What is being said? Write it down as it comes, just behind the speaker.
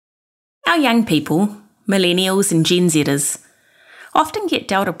Our young people, millennials and Gen Zers, often get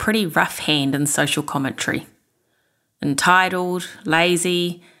dealt a pretty rough hand in social commentary. Entitled,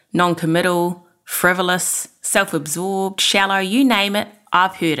 lazy, non-committal, frivolous, self-absorbed, shallow, you name it,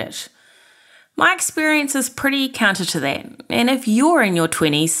 I've heard it. My experience is pretty counter to that, and if you're in your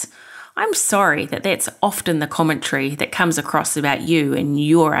 20s, I'm sorry that that's often the commentary that comes across about you and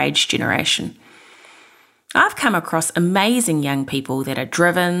your age generation. I've come across amazing young people that are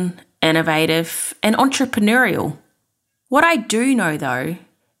driven, innovative, and entrepreneurial. What I do know, though,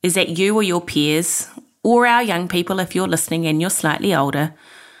 is that you or your peers, or our young people if you're listening and you're slightly older,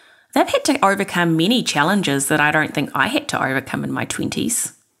 they've had to overcome many challenges that I don't think I had to overcome in my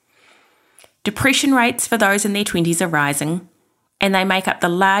 20s. Depression rates for those in their 20s are rising, and they make up the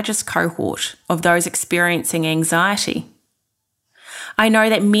largest cohort of those experiencing anxiety. I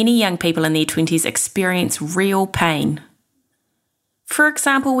know that many young people in their 20s experience real pain. For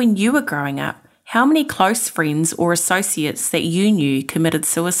example, when you were growing up, how many close friends or associates that you knew committed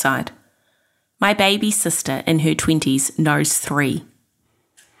suicide? My baby sister in her 20s knows 3.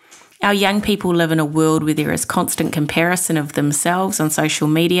 Our young people live in a world where there is constant comparison of themselves on social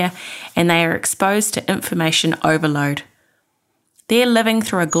media, and they are exposed to information overload. They're living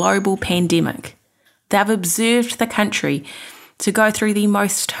through a global pandemic. They've observed the country to go through the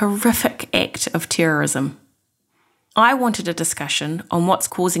most horrific act of terrorism. I wanted a discussion on what's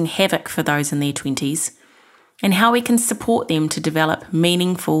causing havoc for those in their 20s and how we can support them to develop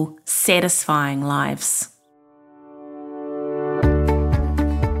meaningful, satisfying lives.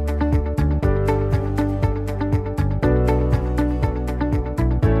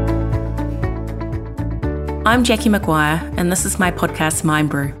 I'm Jackie Maguire, and this is my podcast, Mind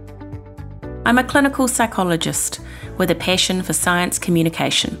Brew. I'm a clinical psychologist with a passion for science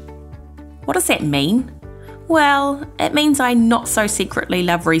communication. What does that mean? Well, it means I not so secretly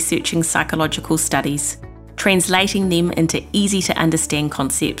love researching psychological studies, translating them into easy-to-understand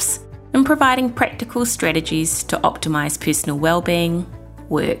concepts, and providing practical strategies to optimise personal well-being,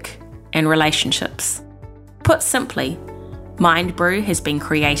 work, and relationships. Put simply, Mind Brew has been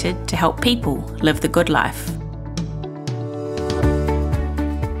created to help people live the good life.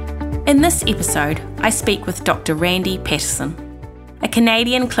 In this episode, I speak with Dr. Randy Paterson, a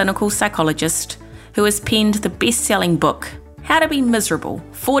Canadian clinical psychologist who has penned the best-selling book, How to Be Miserable,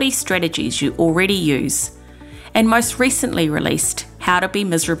 40 Strategies You Already Use, and most recently released How to Be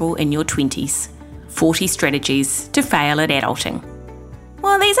Miserable in Your 20s, 40 Strategies to Fail at Adulting.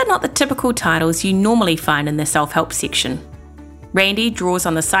 Well, these are not the typical titles you normally find in the self-help section. Randy draws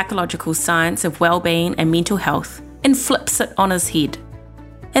on the psychological science of well-being and mental health and flips it on his head.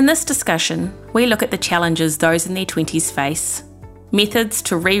 In this discussion, we look at the challenges those in their 20s face, methods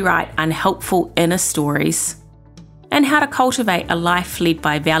to rewrite unhelpful inner stories, and how to cultivate a life led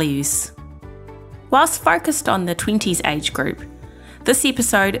by values. Whilst focused on the 20s age group, this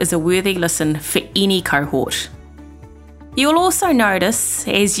episode is a worthy listen for any cohort. You'll also notice,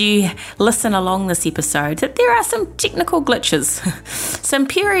 as you listen along this episode, that there are some technical glitches, some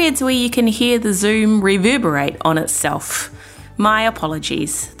periods where you can hear the Zoom reverberate on itself. My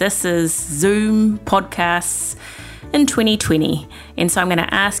apologies. This is Zoom podcasts in 2020, and so I'm going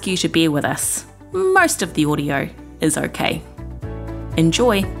to ask you to bear with us. Most of the audio is okay.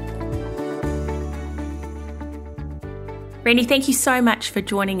 Enjoy. Randy, thank you so much for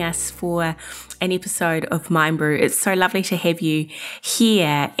joining us for an episode of Mind Brew. It's so lovely to have you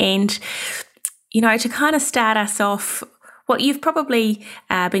here. And, to kind of start us off, what you've probably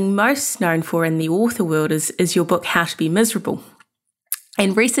been most known for in the author world is your book, How to Be Miserable.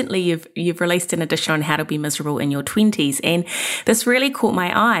 And recently you've released an edition on how to be miserable in your 20s. And this really caught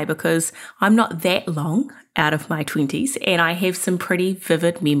my eye because I'm not that long out of my 20s and I have some pretty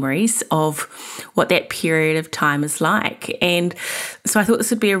vivid memories of what that period of time is like. And so I thought this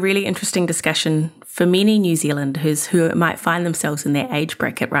would be a really interesting discussion for many New Zealanders who might find themselves in that age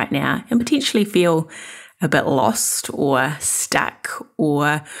bracket right now and potentially feel a bit lost or stuck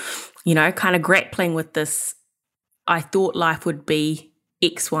or, kind of grappling with this, I thought life would be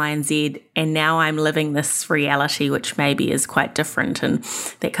X, Y, and Z, and now I'm living this reality which maybe is quite different, and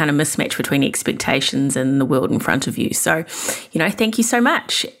that kind of mismatch between expectations and the world in front of you. So, thank you so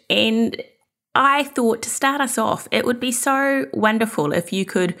much. And I thought to start us off, it would be so wonderful if you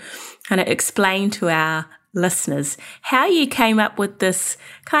could kind of explain to our listeners how you came up with this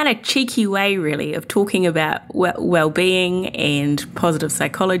kind of cheeky way, really, of talking about well-being and positive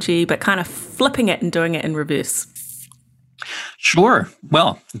psychology, but kind of flipping it and doing it in reverse. Sure.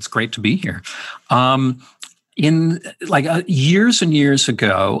 Well, it's great to be here. years and years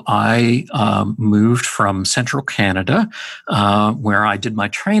ago, I moved from central Canada, where I did my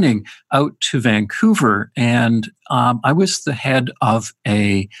training, out to Vancouver, and I was the head of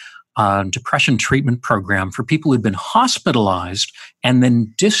a depression treatment program for people who'd been hospitalized and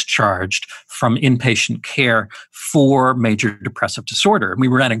then discharged from inpatient care for major depressive disorder. And we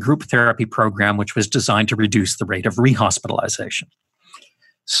ran a group therapy program which was designed to reduce the rate of rehospitalization.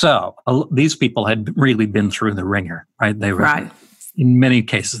 So these people had really been through the ringer, right? They were, in many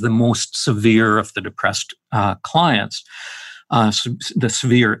cases, the most severe of the depressed clients, the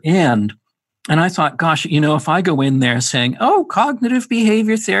severe end. And I thought, gosh, if I go in there saying, oh, cognitive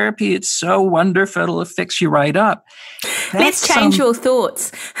behavior therapy, it's so wonderful, it'll fix you right up. Let's change your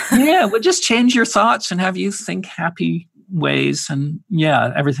thoughts. Yeah, we'll just change your thoughts and have you think happy ways, and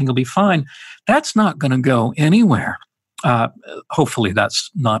everything will be fine. That's not going to go anywhere. Hopefully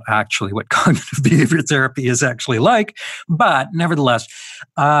that's not actually what cognitive behavior therapy is actually like. But nevertheless,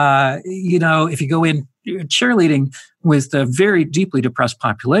 if you go in cheerleading with a very deeply depressed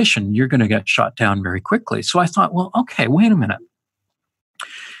population, you're going to get shot down very quickly. So I thought, well, okay, wait a minute.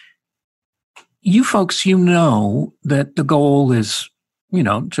 You folks, that the goal is,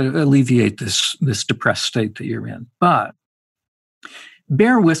 to alleviate this depressed state that you're in. But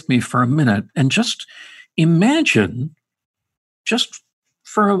bear with me for a minute and just imagine, just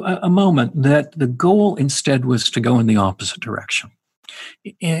for a moment, that the goal instead was to go in the opposite direction.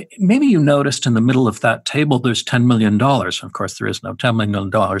 Maybe you noticed in the middle of that table, there's $10 million. Of course, there is no $10 million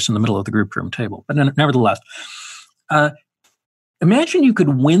in the middle of the group room table. But nevertheless, imagine you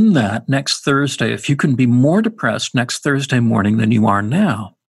could win that next Thursday. If you can be more depressed next Thursday morning than you are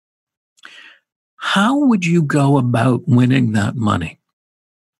now, how would you go about winning that money?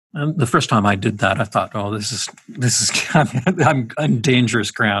 And the first time I did that, I thought, "Oh, this is I'm dangerous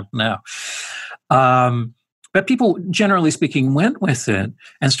ground now." But people, generally speaking, went with it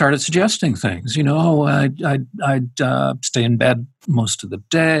and started suggesting things. I'd stay in bed most of the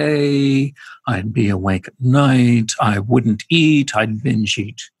day. I'd be awake at night. I wouldn't eat. I'd binge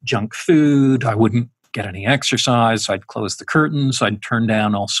eat junk food. I wouldn't get any exercise. I'd close the curtains. I'd turn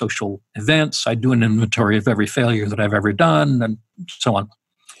down all social events. I'd do an inventory of every failure that I've ever done, and so on.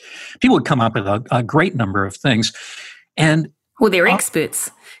 People would come up with a great number of things. And they're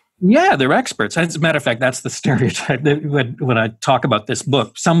experts. Yeah, they're experts. As a matter of fact, that's the stereotype. When I talk about this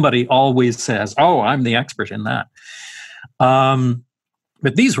book, somebody always says, oh, I'm the expert in that.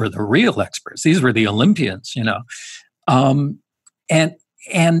 But these were the real experts. These were the Olympians, And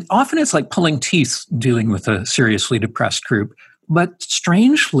often it's like pulling teeth dealing with a seriously depressed group. But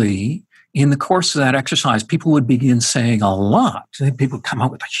strangely, in the course of that exercise, people would begin saying a lot. People would come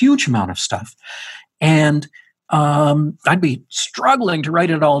out with a huge amount of stuff. And I'd be struggling to write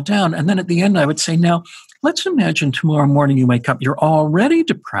it all down. And then at the end, I would say, now, let's imagine tomorrow morning you wake up, you're already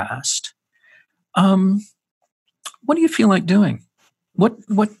depressed. What do you feel like doing? What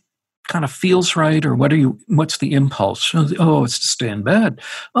kind of feels right? Or what's the impulse? Oh, it's to stay in bed.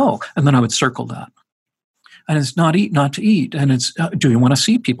 Oh, and then I would circle that. And it's not to eat. And it's, do you want to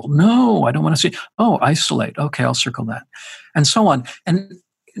see people? No, I don't want to see. Oh, isolate. Okay, I'll circle that. And so on. And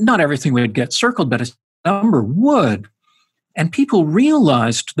not everything would get circled, but a number would. And people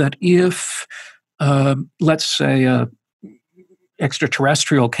realized that if, let's say, a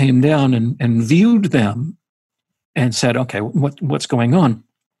extraterrestrial came down and viewed them and said, okay, what's going on?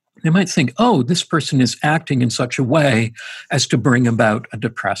 They might think, oh, this person is acting in such a way as to bring about a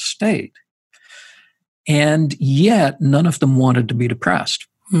depressed state. And yet, none of them wanted to be depressed.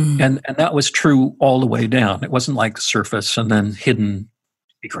 And that was true all the way down. It wasn't like surface and then hidden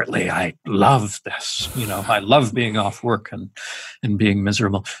secretly. I love this. I love being off work and being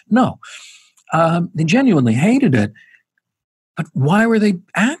miserable. No, they genuinely hated it. But why were they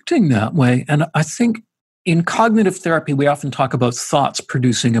acting that way? And I think in cognitive therapy, we often talk about thoughts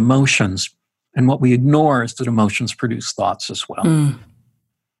producing emotions. And what we ignore is that emotions produce thoughts as well.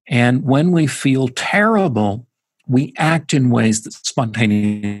 And when we feel terrible, we act in ways that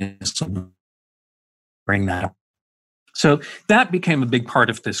spontaneously bring that up. So that became a big part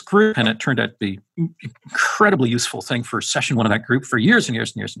of this group, and it turned out to be an incredibly useful thing for session one of that group for years and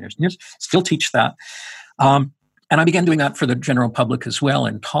years and years and years and years. Still teach that. And I began doing that for the general public as well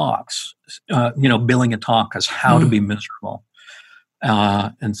in talks, billing a talk as how to be miserable,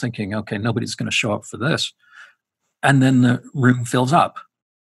 and thinking, okay, nobody's going to show up for this. And then the room fills up.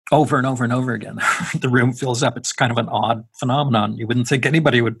 Over and over and over again. The room fills up. It's kind of an odd phenomenon. You wouldn't think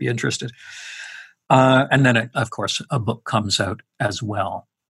anybody would be interested. And then, of course, a book comes out as well.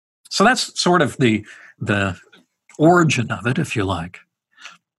 So that's sort of the origin of it, if you like.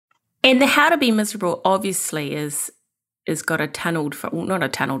 And the How to Be Miserable obviously is got a not a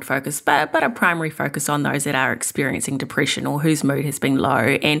tunneled focus, but a primary focus on those that are experiencing depression or whose mood has been low.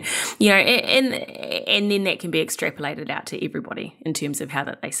 And, and then that can be extrapolated out to everybody in terms of how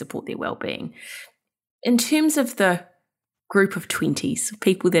that they support their well-being. In terms of the group of 20s,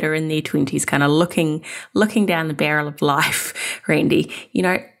 people that are in their 20s kind of looking down the barrel of life, Randy,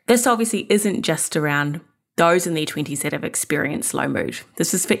 this obviously isn't just around those in their 20s that have experienced low mood.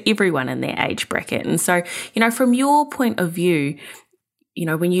 This is for everyone in their age bracket. And so, from your point of view,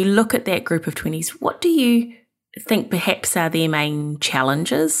 when you look at that group of 20s, what do you think perhaps are their main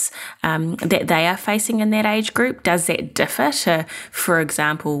challenges that they are facing in that age group? Does that differ to, for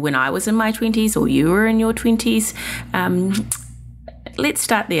example, when I was in my 20s or you were in your 20s? Let's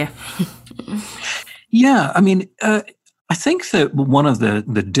start there. Yeah, I think that one of the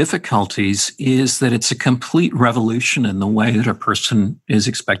difficulties is that it's a complete revolution in the way that a person is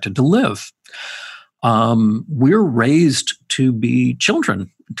expected to live. We're raised to be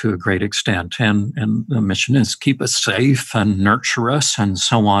children to a great extent, and the mission is keep us safe and nurture us and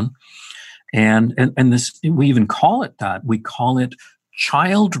so on. And this, we even call it that. We call it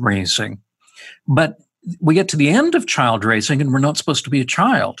child raising. But we get to the end of child raising and we're not supposed to be a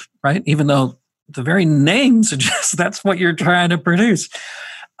child, right? Even though the very name suggests that's what you're trying to produce.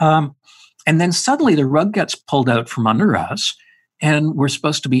 And then suddenly the rug gets pulled out from under us, and we're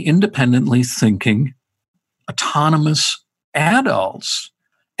supposed to be independently thinking, autonomous adults.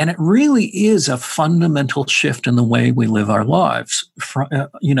 And it really is a fundamental shift in the way we live our lives,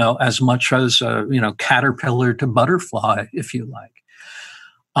 as much as, caterpillar to butterfly, if you like.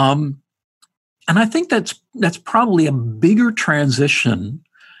 And I think that's probably a bigger transition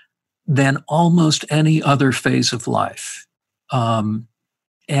than almost any other phase of life, and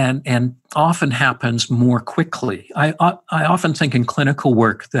often happens more quickly. I often think in clinical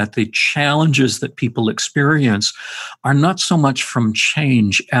work that the challenges that people experience are not so much from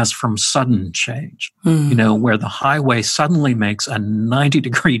change as from sudden change, where the highway suddenly makes a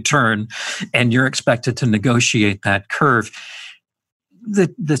 90-degree turn and you're expected to negotiate that curve.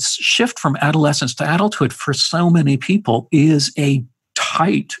 The shift from adolescence to adulthood for so many people is a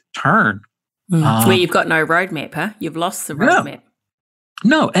tight turn. Where you've got no roadmap, huh? You've lost the roadmap.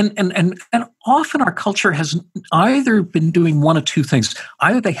 No, and often our culture has either been doing one of two things.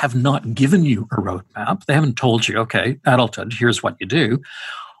 Either they have not given you a roadmap, they haven't told you, okay, adulthood, here's what you do.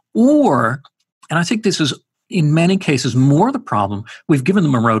 Or, and I think this is in many cases more the problem, we've given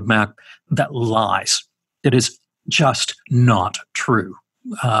them a roadmap that lies. It is just not true.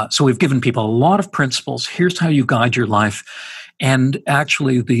 So we've given people a lot of principles. Here's how you guide your life. And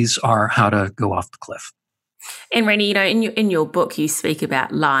actually, these are how to go off the cliff. And Randy, in your book, you speak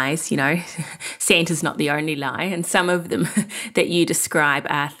about lies. Santa's not the only lie, and some of them that you describe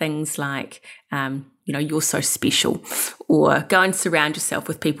are things like, you're so special, or go and surround yourself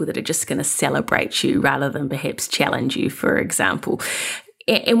with people that are just going to celebrate you rather than perhaps challenge you, for example.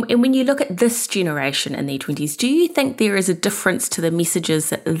 And when you look at this generation in their 20s, do you think there is a difference to the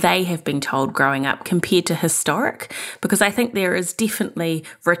messages that they have been told growing up compared to historic? Because I think there is definitely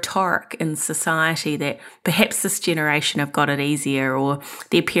rhetoric in society that perhaps this generation have got it easier, or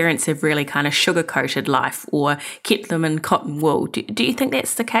their parents have really kind of sugar-coated life or kept them in cotton wool. Do you think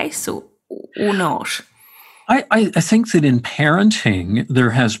that's the case or not? I think that in parenting, there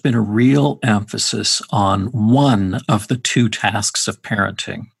has been a real emphasis on one of the two tasks of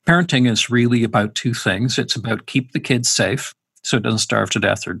parenting. Parenting is really about two things. It's about keep the kids safe so it doesn't starve to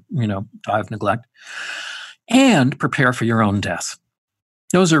death or, die of neglect, and prepare for your own death.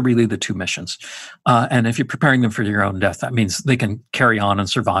 Those are really the two missions. And if you're preparing them for your own death, that means they can carry on and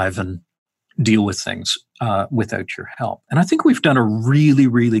survive and deal with things without your help. And I think we've done a really,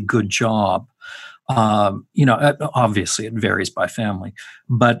 really good job. Obviously it varies by family,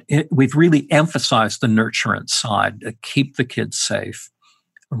 but we've really emphasized the nurturance side, to keep the kids safe,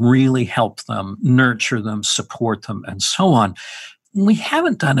 really help them, nurture them, support them, and so on. We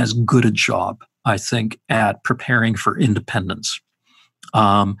haven't done as good a job, I think, at preparing for independence.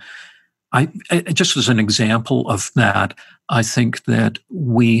 Just as an example of that, I think that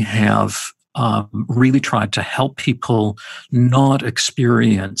we have really tried to help people not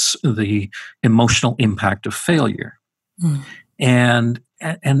experience the emotional impact of failure. And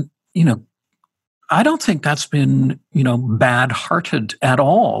I don't think that's been, bad-hearted at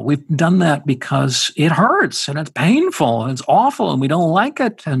all. We've done that because it hurts and it's painful and it's awful and we don't like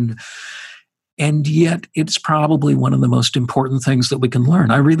it. And yet it's probably one of the most important things that we can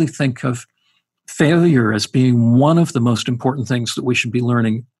learn. I really think of failure as being one of the most important things that we should be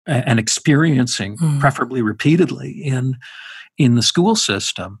learning and experiencing, preferably repeatedly, in the school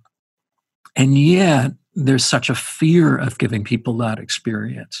system. And yet, there's such a fear of giving people that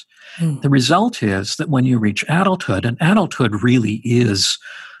experience. The result is that when you reach adulthood, and adulthood really is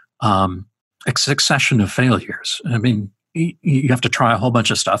a succession of failures. I mean, you have to try a whole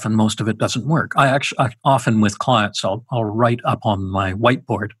bunch of stuff, and most of it doesn't work. I often with clients, I'll write up on my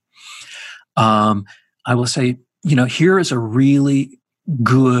whiteboard. I will say, here is a really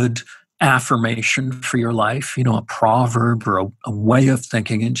good affirmation for your life, a proverb or a way of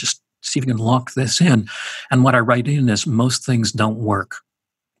thinking, and just see if you can lock this in. And what I write in is most things don't work.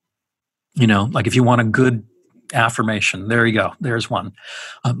 Like if you want a good affirmation, there you go. There's one.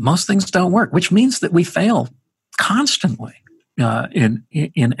 Most things don't work, which means that we fail constantly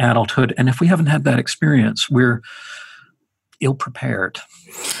in adulthood. And if we haven't had that experience, we're ill-prepared.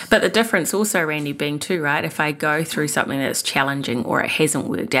 But the difference also, Randy, being too, right, if I go through something that's challenging or it hasn't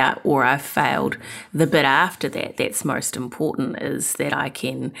worked out or I've failed, the bit after that that's most important is that I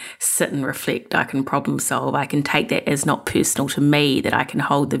can sit and reflect, I can problem solve, I can take that as not personal to me, that I can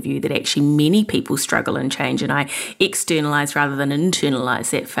hold the view that actually many people struggle and change, and I externalize rather than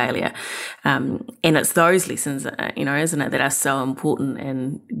internalize that failure. And it's those lessons, isn't it, that are so important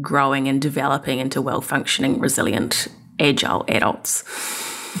in growing and developing into well-functioning, resilient, agile adults.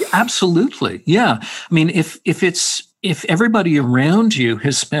 Absolutely. Yeah. I mean, if everybody around you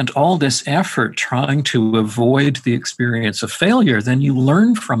has spent all this effort trying to avoid the experience of failure, then you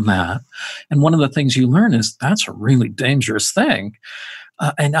learn from that. And one of the things you learn is that's a really dangerous thing.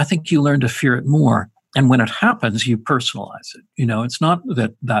 And I think you learn to fear it more. And when it happens, you personalize it. It's not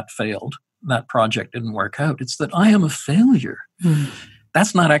that failed, that project didn't work out. It's that I am a failure.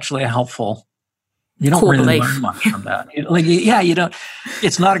 That's not actually a helpful. You don't core really belief. learn much from that. You don't.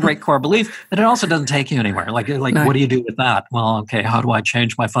 It's not a great core belief, but it also doesn't take you anywhere. No. What do you do with that? Well, okay, how do I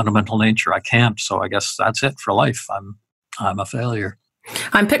change my fundamental nature? I can't, so I guess that's it for life. I'm a failure.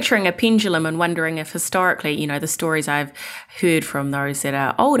 I'm picturing a pendulum and wondering if historically, the stories I've heard from those that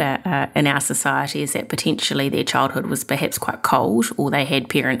are older in our society is that potentially their childhood was perhaps quite cold, or they had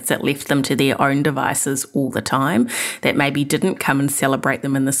parents that left them to their own devices all the time, that maybe didn't come and celebrate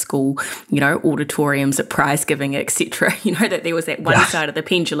them in the school, auditoriums at prize giving, etc. That there was that one side of the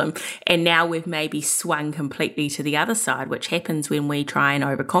pendulum, and now we've maybe swung completely to the other side, which happens when we try and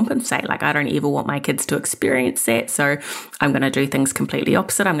overcompensate. Like, I don't ever want my kids to experience that, so I'm going to do things completely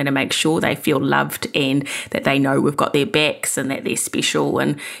opposite. I'm going to make sure they feel loved and that they know we've got their backs and that they're special.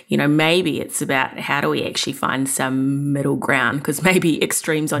 And, maybe it's about how do we actually find some middle ground, because maybe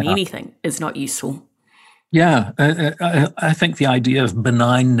extremes on anything is not useful. Yeah, I think the idea of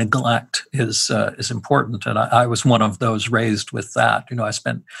benign neglect is important. And I was one of those raised with that. I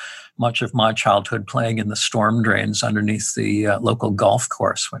spent much of my childhood playing in the storm drains underneath the local golf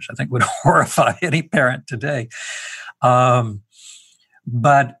course, which I think would horrify any parent today.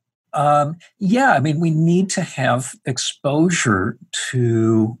 We need to have exposure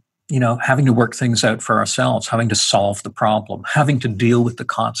to, having to work things out for ourselves, having to solve the problem, having to deal with the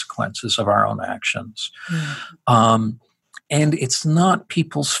consequences of our own actions. And it's not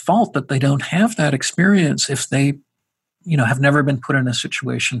people's fault that they don't have that experience if they, have never been put in a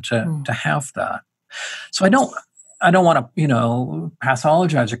situation to have that. So I don't want to,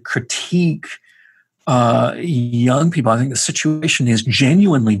 pathologize or critique young people. I think the situation is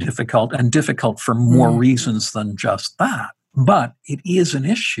genuinely difficult, and difficult for more reasons than just that. But it is an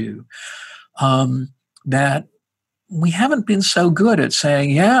issue that we haven't been so good at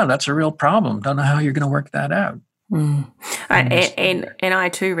saying, yeah, that's a real problem. Don't know how you're going to work that out. And I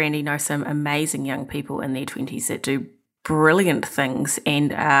too, Randy, know some amazing young people in their 20s that do brilliant things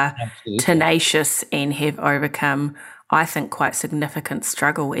and are tenacious and have overcome, I think, quite significant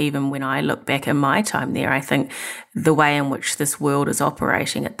struggle. Even when I look back at my time there, I think the way in which this world is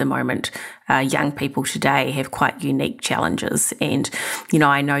operating at the moment, young people today have quite unique challenges. And,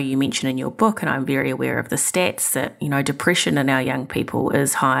 I know you mentioned in your book, and I'm very aware of the stats, that, depression in our young people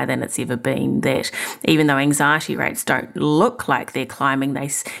is higher than it's ever been, that even though anxiety rates don't look like they're climbing,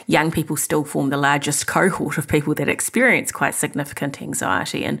 young people still form the largest cohort of people that experience quite significant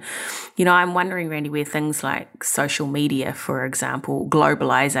anxiety. And, I'm wondering, Randy, where things like social media, for example,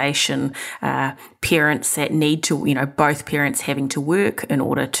 globalization, parents that need to, both parents having to work in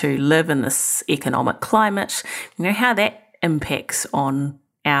order to live in this economic climate, how that impacts on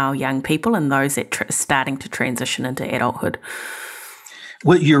our young people and those that are starting to transition into adulthood.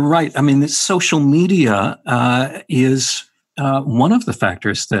 Well, you're right. I mean, social media is one of the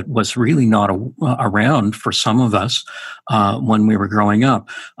factors that was really not around for some of us when we were growing up.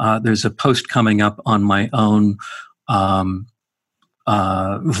 There's a post coming up on my own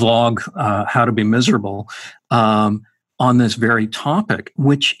vlog, How to Be Miserable, on this very topic,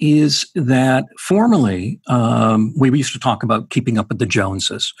 which is that formerly we used to talk about keeping up with the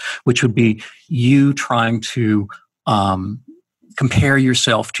Joneses, which would be you trying to compare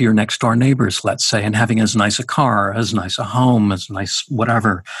yourself to your next door neighbors, let's say, and having as nice a car, as nice a home, as nice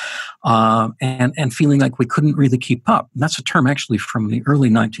whatever, and feeling like we couldn't really keep up. And that's a term actually from the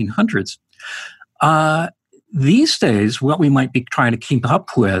early 1900s. These days, what we might be trying to keep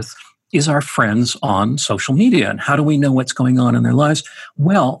up with is our friends on social media. And how do we know what's going on in their lives?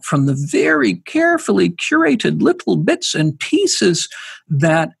 Well, from the very carefully curated little bits and pieces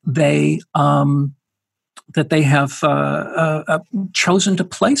that they have chosen to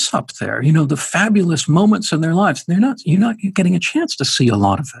place up there. You know, the fabulous moments in their lives. You're not getting a chance to see a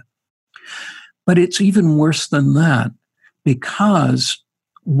lot of it. But it's even worse than that, because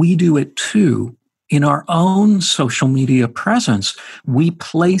we do it too. In our own social media presence, we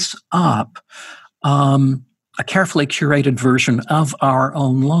place up a carefully curated version of our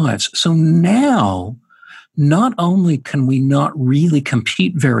own lives. So now, not only can we not really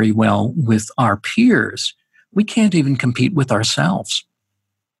compete very well with our peers, we can't even compete with ourselves.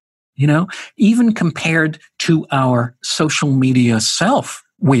 You know, even compared to our social media self,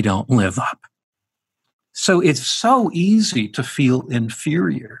 we don't live up. So it's so easy to feel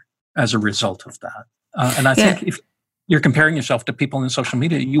inferior as a result of that. And I think if you're comparing yourself to people in social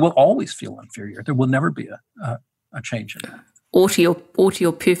media, you will always feel inferior. There will never be a change in that. Or to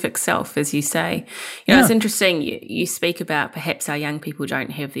your perfect self, as you say. You know, it's interesting. You speak about perhaps our young people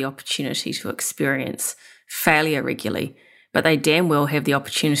don't have the opportunity to experience failure regularly, but they damn well have the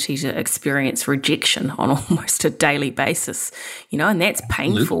opportunity to experience rejection on almost a daily basis. You know, and that's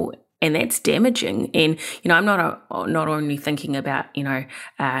painful. And that's damaging. And, you know, I'm not only thinking about, you know,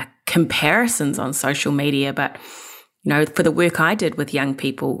 comparisons on social media, but, you know, for the work I did with young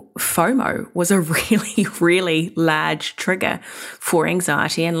people, FOMO was a really, really large trigger for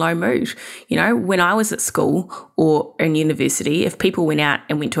anxiety and low mood. You know, when I was at school or in university, if people went out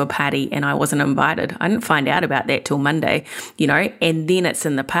and went to a party and I wasn't invited, I didn't find out about that till Monday, you know, and then it's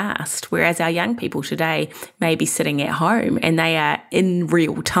in the past. Whereas our young people today may be sitting at home and they are in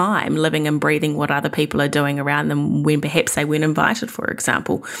real time living and breathing what other people are doing around them when perhaps they weren't invited, for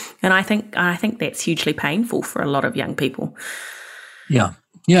example. And I think that's hugely painful for a lot of young people. Yeah.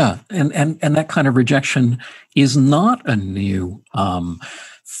 And that kind of rejection is not a new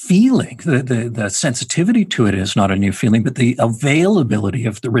feeling. The sensitivity to it is not a new feeling, but the availability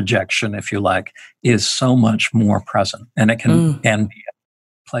of the rejection, if you like, is so much more present. And it can be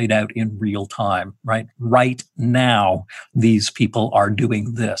played out in real time, right? Right now, these people are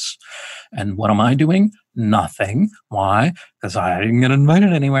doing this. And what am I doing? Nothing. Why? Because I didn't get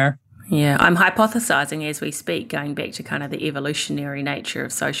invited anywhere. Yeah, I'm hypothesizing as we speak, going back to kind of the evolutionary nature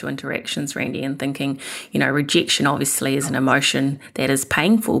of social interactions, Randy, and thinking, you know, rejection obviously is an emotion that is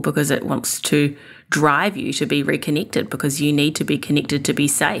painful because it wants to drive you to be reconnected, because you need to be connected to be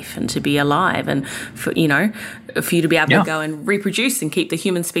safe and to be alive, and for you to be able to go and reproduce and keep the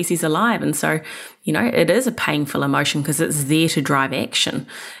human species alive. And so, you know, it is a painful emotion because it's there to drive action.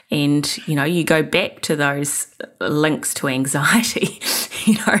 And, you know, you go back to those links to anxiety,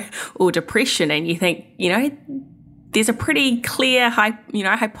 you know, or depression, and you think, you know, there's a pretty clear,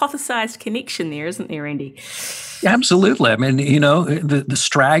 hypothesized connection there, isn't there, Randy? Absolutely. I mean, you know, the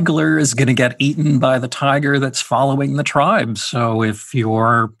straggler is going to get eaten by the tiger that's following the tribe. So if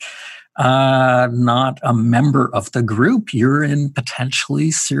you're not a member of the group, you're in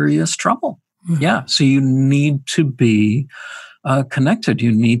potentially serious trouble. Mm-hmm. Yeah. So you need to be connected.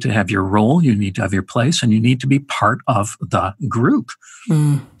 You need to have your role. You need to have your place, and you need to be part of the group.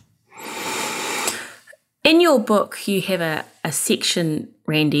 Mm. In your book, you have a section,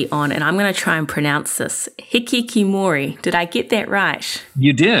 Randy, on, and I'm going to try and pronounce this, hikikomori. Did I get that right?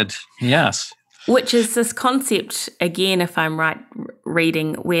 You did, yes. Which is this concept, again, if I'm right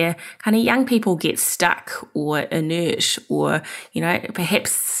reading, where kind of young people get stuck or inert, or, you know,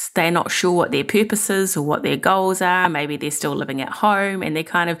 perhaps they're not sure what their purpose is or what their goals are. Maybe they're still living at home and they're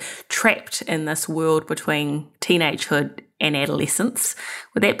kind of trapped in this world between teenagehood and adolescence.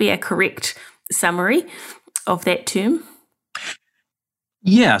 Would that be a correct summary of that term?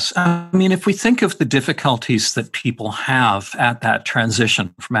 Yes. I mean, if we think of the difficulties that people have at that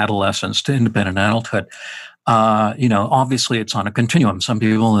transition from adolescence to independent adulthood, you know, obviously it's on a continuum. Some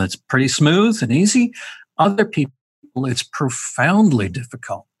people, it's pretty smooth and easy. Other people, it's profoundly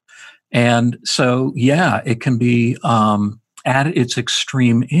difficult. And so, yeah, it can be at its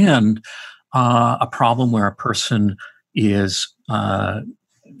extreme end, a problem where a person is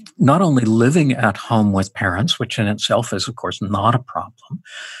not only living at home with parents, which in itself is, of course, not a problem,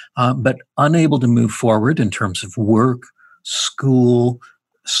 but unable to move forward in terms of work, school,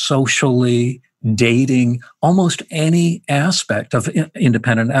 socially, dating, almost any aspect of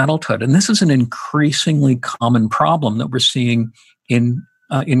independent adulthood. And this is an increasingly common problem that we're seeing in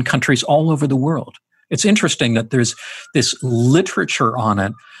countries all over the world. It's interesting that there's this literature on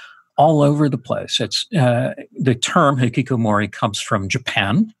it all over the place. It's the term hikikomori comes from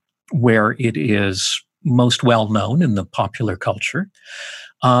Japan, where it is most well known in the popular culture.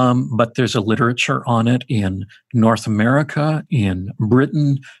 But there's a literature on it in North America, in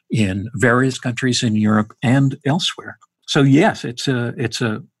Britain, in various countries in Europe, and elsewhere. So yes, it's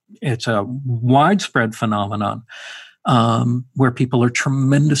a widespread phenomenon where people are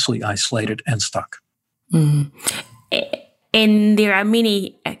tremendously isolated and stuck. Mm. And there are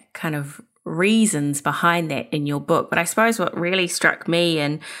many kind of reasons behind that in your book. But I suppose what really struck me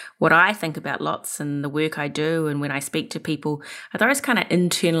and what I think about lots in the work I do and when I speak to people are those kind of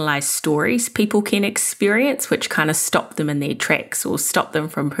internalized stories people can experience, which kind of stop them in their tracks or stop them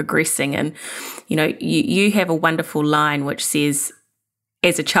from progressing. And, you have a wonderful line which says,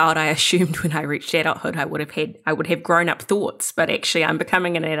 as a child, I assumed when I reached adulthood, I would have grown-up thoughts, but actually I'm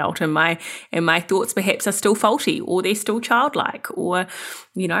becoming an adult and my thoughts perhaps are still faulty or they're still childlike or,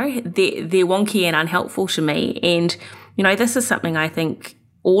 they're wonky and unhelpful to me. And, this is something I think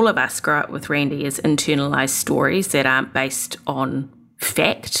all of us grow up with, Randy, is internalized stories that aren't based on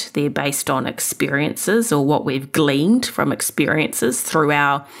fact. They're based on experiences or what we've gleaned from experiences through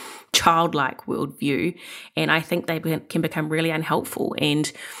our childlike worldview, and I think they can become really unhelpful.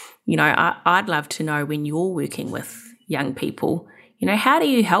 And I'd love to know, when you're working with young people, how do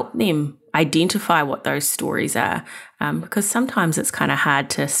you help them identify what those stories are? Because sometimes it's kind of hard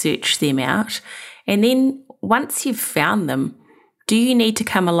to search them out. And then once you've found them, do you need to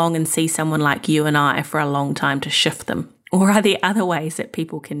come along and see someone like you and I for a long time to shift them, or are there other ways that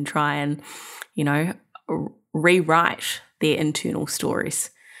people can try and rewrite their internal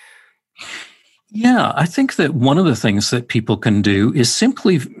stories? Yeah, I think that one of the things that people can do is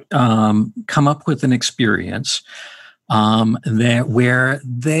simply come up with an experience where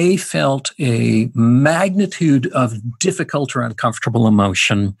they felt a magnitude of difficult or uncomfortable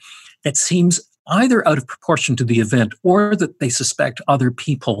emotion that seems either out of proportion to the event or that they suspect other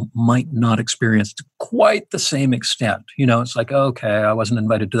people might not experience to quite the same extent. It's like, okay, I wasn't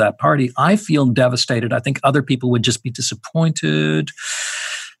invited to that party. I feel devastated. I think other people would just be disappointed.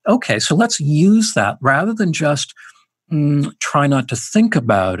 Okay, so let's use that rather than just try not to think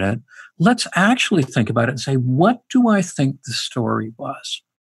about it. Let's actually think about it and say, what do I think the story was?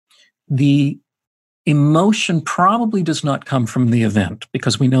 The emotion probably does not come from the event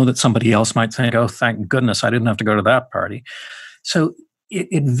because we know that somebody else might think, oh, thank goodness I didn't have to go to that party. So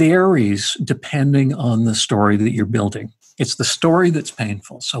it varies depending on the story that you're building. It's the story that's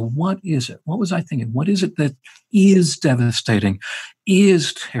painful. So what is it? What was I thinking? What is it that is devastating,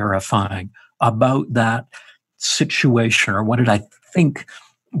 is terrifying about that situation? Or what did I think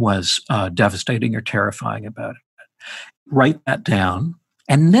was devastating or terrifying about it? Write that down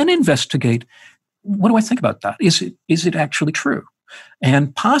and then investigate, what do I think about that? Is it actually true?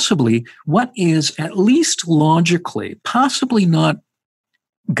 And possibly what is at least logically, possibly not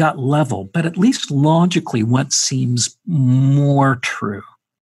gut level, but at least logically what seems more true.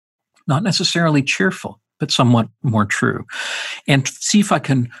 Not necessarily cheerful, but somewhat more true. And see if I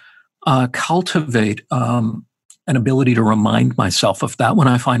can cultivate an ability to remind myself of that when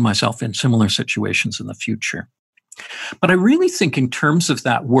I find myself in similar situations in the future. But I really think in terms of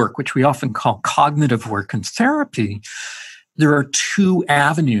that work, which we often call cognitive work in therapy, there are two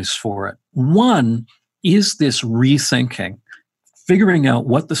avenues for it. One is this rethinking, figuring out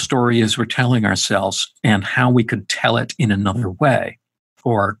what the story is we're telling ourselves and how we could tell it in another way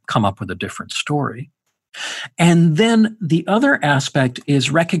or come up with a different story. And then the other aspect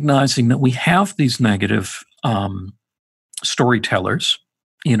is recognizing that we have these negative storytellers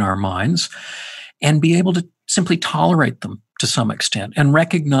in our minds and be able to simply tolerate them to some extent and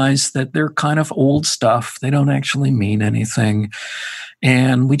recognize that they're kind of old stuff. They don't actually mean anything.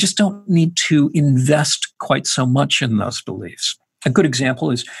 And we just don't need to invest quite so much in those beliefs. A good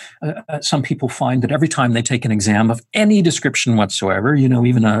example is some people find that every time they take an exam of any description whatsoever,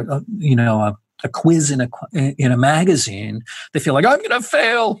 even a quiz in a magazine, they feel like, I'm going to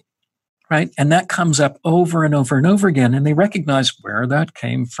fail, right? And that comes up over and over and over again, and they recognize where that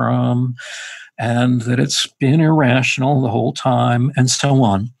came from and that it's been irrational the whole time and so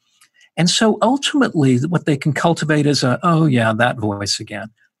on. And so ultimately what they can cultivate is oh yeah, that voice again,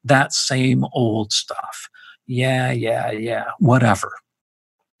 that same old stuff. Yeah, whatever.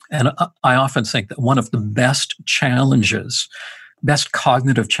 And I often think that one of the best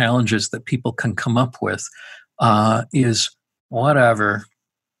cognitive challenges that people can come up with is whatever.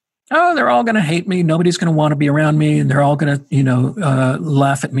 Oh, they're all going to hate me. Nobody's going to want to be around me, and they're all going to,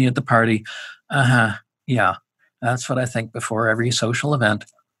 laugh at me at the party. Yeah, that's what I think before every social event.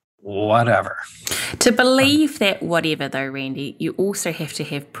 Whatever. To believe that whatever, though, Randy, you also have to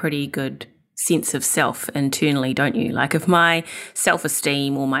have pretty good sense of self internally, don't you? Like if my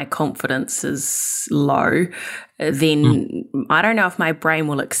self-esteem or my confidence is low, then I don't know if my brain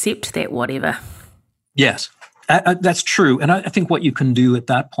will accept that whatever. Yes. That's true. And I think what you can do at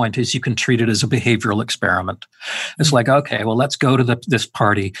that point is you can treat it as a behavioral experiment. It's like, okay, well, let's go to this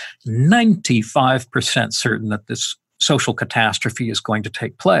party, 95% certain that this social catastrophe is going to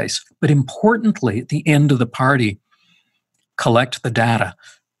take place. But importantly, at the end of the party, collect the data.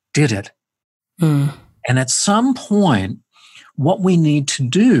 Did it? And at some point, what we need to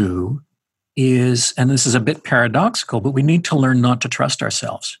do is, and this is a bit paradoxical, but we need to learn not to trust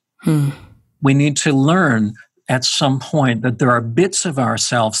ourselves. We need to learn at some point that there are bits of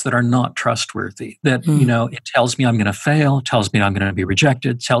ourselves that are not trustworthy, that, it tells me I'm going to fail, it tells me I'm going to be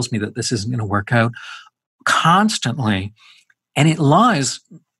rejected, it tells me that this isn't going to work out constantly. And it lies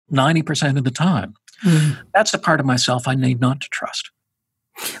 90% of the time. That's the part of myself I need not to trust.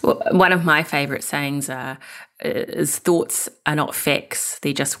 Well, one of my favourite sayings is thoughts are not facts,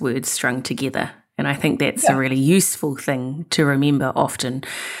 they're just words strung together. And I think that's a really useful thing to remember often.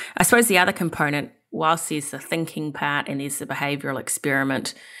 I suppose the other component, whilst there's the thinking part and there's the behavioural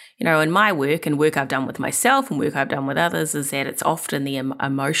experiment, in my work and work I've done with myself and work I've done with others, is that it's often the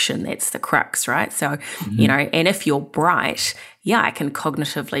emotion that's the crux, right? So, and if you're bright, I can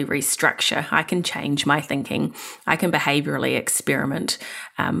cognitively restructure. I can change my thinking. I can behaviourally experiment.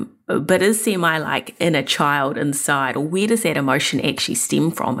 But is there my inner child inside, or where does that emotion actually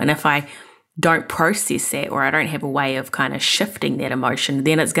stem from? And if I don't process that, or I don't have a way of kind of shifting that emotion,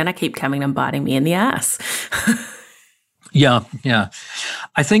 then it's going to keep coming and biting me in the ass. Yeah.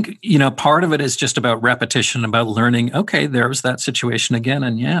 I think, part of it is just about repetition, about learning, okay, there was that situation again.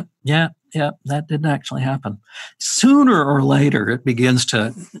 And that didn't actually happen. Sooner or later, it begins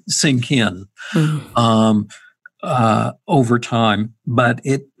to sink in over time. But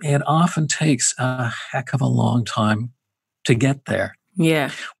it often takes a heck of a long time to get there.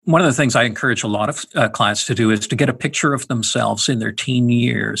 Yeah. One of the things I encourage a lot of clients to do is to get a picture of themselves in their teen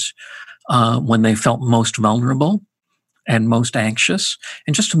years when they felt most vulnerable and most anxious.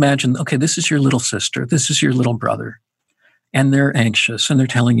 And just imagine, okay, this is your little sister, this is your little brother, and they're anxious and they're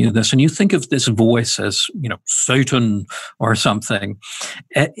telling you this. And you think of this voice as, Satan or something.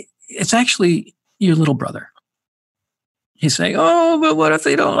 It's actually your little brother. He's saying, oh, but what if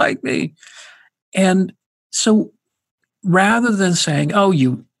they don't like me? And so rather than saying, oh,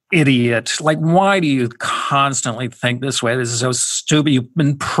 you idiot, why do you constantly think this way? This is so stupid. You've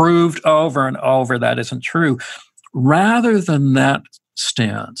been proved over and over that isn't true. Rather than that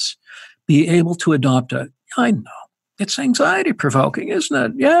stance, be able to adopt I know, it's anxiety provoking, isn't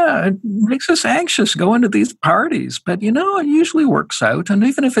it? Yeah, it makes us anxious going to these parties, but it usually works out. And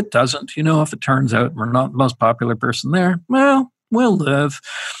even if it doesn't, if it turns out we're not the most popular person there, well, we'll live.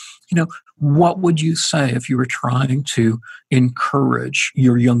 What would you say if you were trying to encourage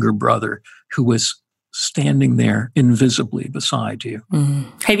your younger brother who was standing there invisibly beside you?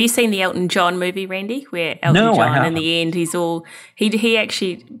 Have you seen the Elton John movie, Randy? Where Elton John, in the end, he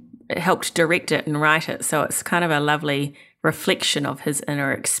actually helped direct it and write it. So it's kind of a lovely reflection of his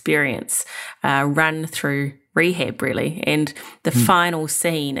inner experience, run through rehab, really. And the final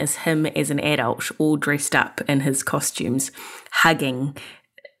scene is him as an adult, all dressed up in his costumes, hugging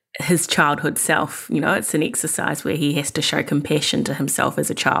his childhood self. It's an exercise where he has to show compassion to himself as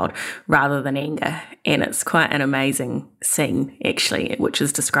a child rather than anger. And it's quite an amazing scene, actually, which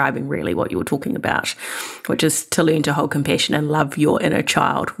is describing really what you were talking about, which is to learn to hold compassion and love your inner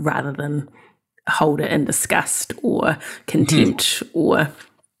child rather than hold it in disgust or contempt or,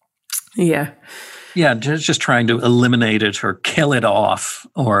 Yeah, just trying to eliminate it or kill it off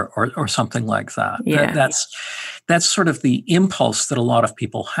or something like that. Yeah. That's sort of the impulse that a lot of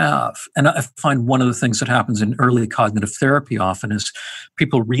people have. And I find one of the things that happens in early cognitive therapy often is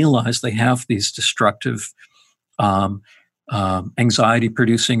people realize they have these destructive,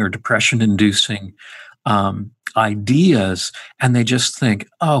 anxiety-producing or depression-inducing ideas, and they just think,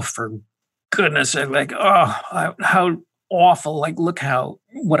 oh, for goodness sake, how awful, look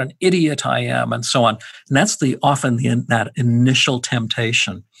what an idiot I am, and so on. And that's that initial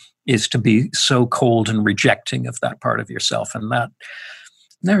temptation is to be so cold and rejecting of that part of yourself. And that,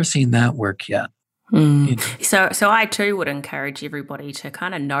 never seen that work yet. You know? So I too would encourage everybody to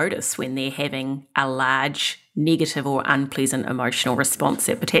kind of notice when they're having a large negative or unpleasant emotional response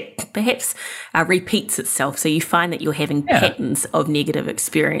that perhaps repeats itself. So you find that you're having patterns of negative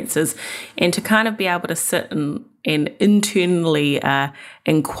experiences, and to kind of be able to sit and internally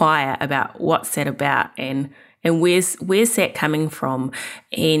inquire about what's that about and where's that coming from.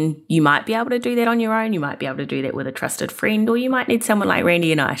 And you might be able to do that on your own. You might be able to do that with a trusted friend, or you might need someone like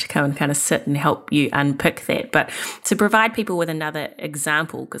Randy and I to come and kind of sit and help you unpick that. But to provide people with another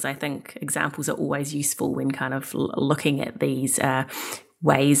example, because I think examples are always useful when kind of looking at these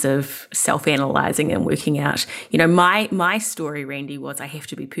ways of self-analyzing and working out. You know, my story, Randy, was I have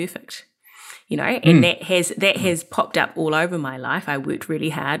to be perfect. You know, and that has popped up all over my life. I worked really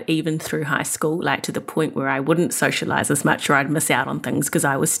hard, even through high school, like to the point where I wouldn't socialize as much, or I'd miss out on things because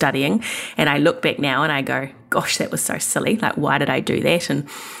I was studying. And I look back now and I go, gosh, that was so silly. Like, why did I do that? And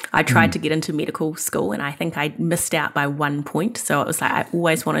I tried to get into medical school, and I think I missed out by 1 point. So it was like I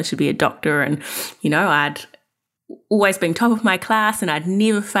always wanted to be a doctor, and, you know, I'd always been top of my class and I'd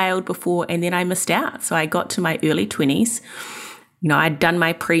never failed before, and then I missed out. So I got to my early 20s. You know, I'd done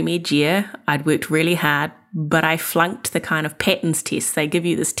my pre-med year, I'd worked really hard, but I flunked the kind of patterns test. They give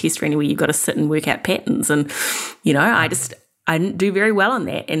you this test where you've got to sit and work out patterns. And, you know, I didn't do very well on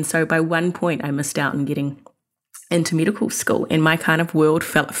that. And so by 1 point, I missed out on getting into medical school, and my kind of world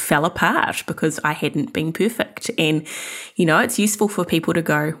fell apart because I hadn't been perfect. And, you know, it's useful for people to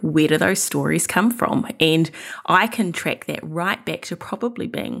go, where do those stories come from? And I can track that right back to probably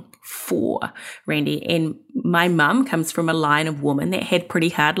being 4, Randy. And my mum comes from a line of women that had pretty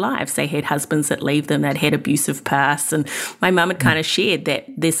hard lives. They had husbands that leave them, they'd had abusive pasts. And my mum had kind of shared that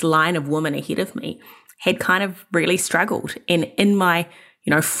this line of women ahead of me had kind of really struggled. And in my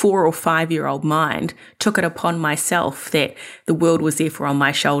 4 or 5 year old mind, took it upon myself that the world was therefore on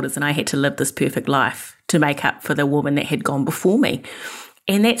my shoulders and I had to live this perfect life to make up for the woman that had gone before me.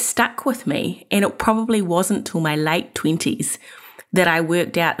 And that stuck with me. And it probably wasn't till my late 20s that I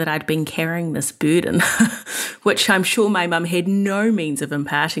worked out that I'd been carrying this burden, which I'm sure my mum had no means of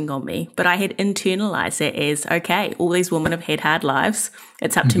imparting on me, but I had internalized it as, okay, all these women have had hard lives.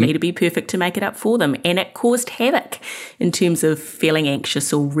 It's up to me to be perfect to make it up for them. And it caused havoc in terms of feeling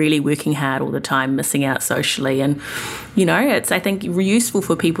anxious or really working hard all the time, missing out socially. And, you know, it's, I think, useful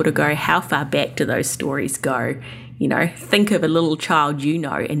for people to go, how far back do those stories go? You know, think of a little child you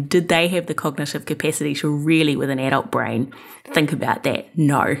know, and did they have the cognitive capacity to really, with an adult brain, think about that?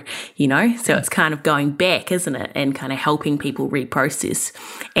 No, you know, so it's kind of going back, isn't it? And kind of helping people reprocess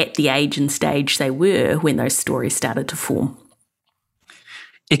at the age and stage they were when those stories started to form.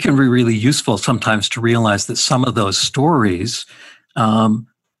 It can be really useful sometimes to realize that some of those stories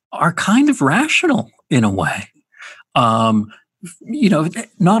are kind of rational in a way. You know,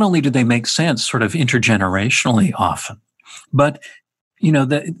 not only do they make sense sort of intergenerationally often, but, you know,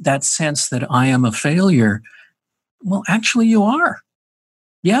 that sense that I am a failure, well, actually you are.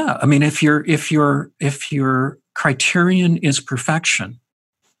 Yeah. I mean, if your criterion is perfection,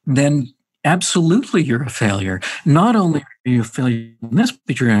 then absolutely you're a failure. Not only are you a failure in this,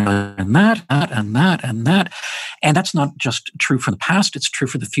 but you're in that, and that, and that. And that's not just true for the past, it's true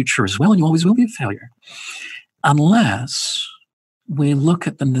for the future as well. And you always will be a failure. Unless we look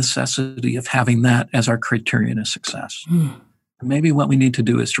at the necessity of having that as our criterion of success. Maybe what we need to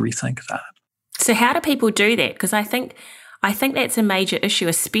do is to rethink that. So how do people do that? Because I think that's a major issue,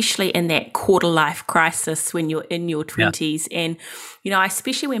 especially in that quarter life crisis when you're in your 20s. Yeah. And, you know,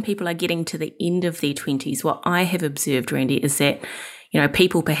 especially when people are getting to the end of their 20s, what I have observed, Randy, is that, you know,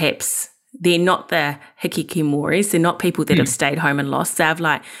 people perhaps, they're not the hikikimoris, they're not people that have stayed home and lost. They've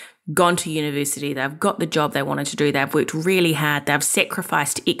like gone to university, they've got the job they wanted to do, they've worked really hard, they've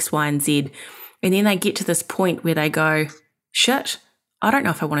sacrificed X, Y, and Z. And then they get to this point where they go, shit, I don't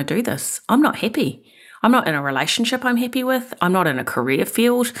know if I want to do this. I'm not happy. I'm not in a relationship I'm happy with. I'm not in a career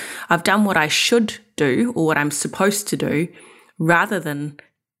field. I've done what I should do or what I'm supposed to do rather than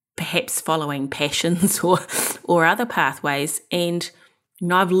perhaps following passions or other pathways. And, you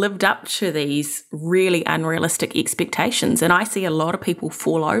know, I've lived up to these really unrealistic expectations, and I see a lot of people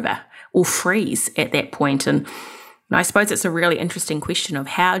fall over or freeze at that point. And I suppose it's a really interesting question of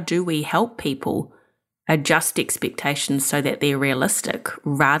how do we help people adjust expectations so that they're realistic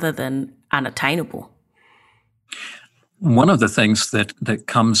rather than unattainable? One of the things that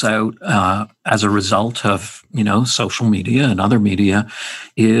comes out as a result of, you know, social media and other media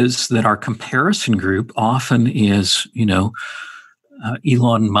is that our comparison group often is, you know,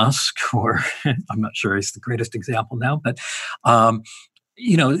 Elon Musk, or I'm not sure he's the greatest example now, but,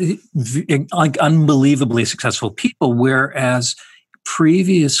 you know, like unbelievably successful people, whereas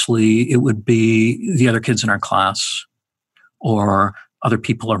Previously, it would be the other kids in our class or other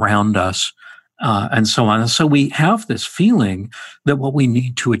people around us, and so on. And so we have this feeling that what we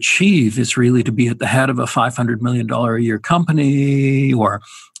need to achieve is really to be at the head of a $500 million a year company, or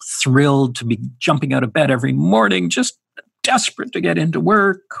thrilled to be jumping out of bed every morning, just desperate to get into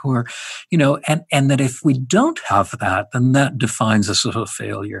work, or, and that if we don't have that, then that defines us as a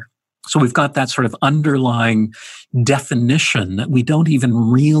failure. So we've got that sort of underlying definition that we don't even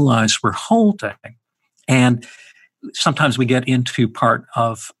realize we're holding. And sometimes we get into part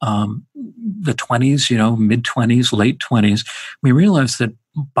of the 20s, mid-20s, late 20s, we realize that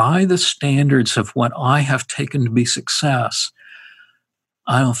by the standards of what I have taken to be success,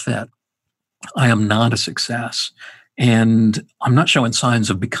 I don't fit. I am not a success. And I'm not showing signs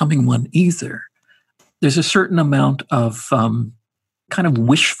of becoming one either. There's a certain amount of kind of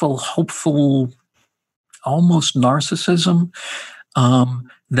wishful, hopeful, almost narcissism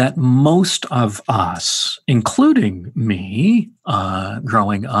that most of us, including me,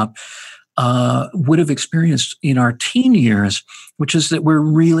 growing up, would have experienced in our teen years, which is that we're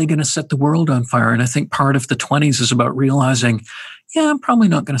really going to set the world on fire. And I think part of the 20s is about realizing, I'm probably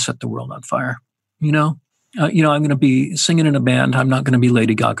not going to set the world on fire. I'm going to be singing in a band. I'm not going to be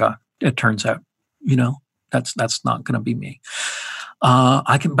Lady Gaga. It turns out, that's not going to be me.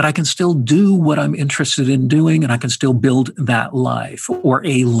 I can still do what I'm interested in doing, and I can still build that life, or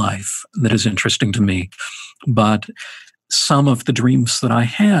a life that is interesting to me. But some of the dreams that I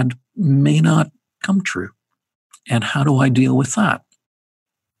had may not come true. And how do I deal with that?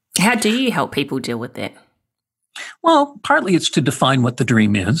 How do you help people deal with that? Well, partly it's to define what the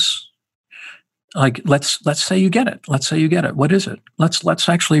dream is. Like, let's say you get it. Let's say you get it. What is it? Let's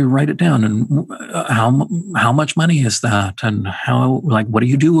actually write it down. And how much money is that? And what do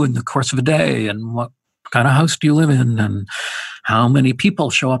you do in the course of a day? And what kind of house do you live in? And how many people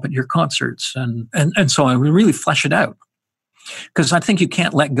show up at your concerts? And so I really flesh it out, because I think you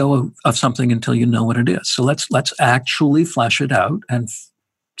can't let go of something until you know what it is. So let's actually flesh it out and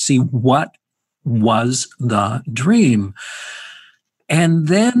see what was the dream. And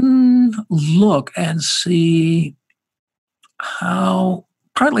then look and see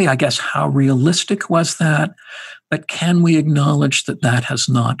partly, I guess, how realistic was that, but can we acknowledge that that has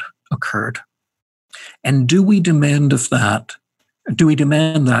not occurred? And do we demand that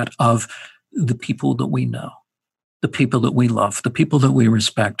of the people that we know, the people that we love, the people that we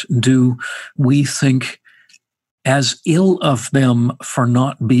respect? Do we think as ill of them for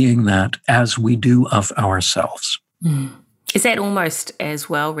not being that as we do of ourselves? Mm. Is that almost as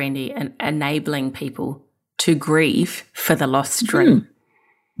well, Randy, enabling people to grieve for the lost dream?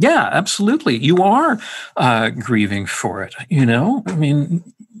 Yeah, absolutely. You are grieving for it, I mean,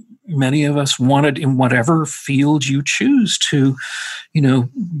 many of us wanted, in whatever field you choose, to,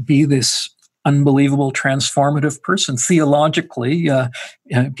 be this unbelievable transformative person. Theologically,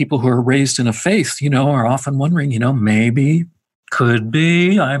 people who are raised in a faith, are often wondering, maybe, could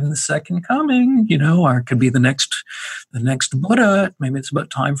be I'm the second coming, or could be the next Buddha. Maybe it's about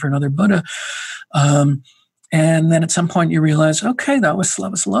time for another Buddha. And then at some point you realize, okay, that was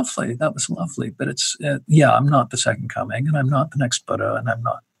lovely. That was lovely. But it's, I'm not the second coming, and I'm not the next Buddha, and I'm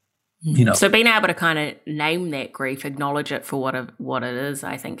not, So being able to kind of name that grief, acknowledge it for what it is,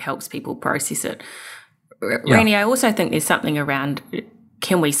 I think helps people process it. Randy, I also think there's something around,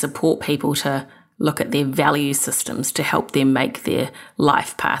 can we support people to look at their value systems to help them make their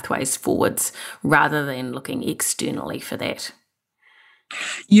life pathways forwards, rather than looking externally for that?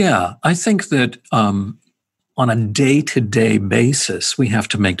 Yeah, I think that on a day-to-day basis, we have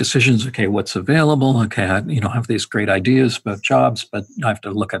to make decisions. Okay, what's available? Okay, I have these great ideas about jobs, but I have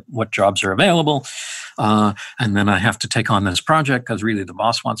to look at what jobs are available. And then I have to take on this project because really the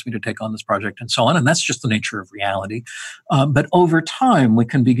boss wants me to take on this project, and so on. And that's just the nature of reality. But over time, we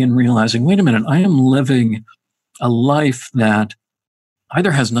can begin realizing, wait a minute, I am living a life that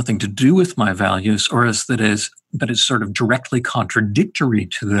either has nothing to do with my values, or is sort of directly contradictory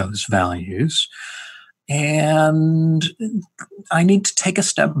to those values. And I need to take a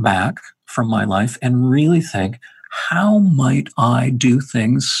step back from my life and really think, how might I do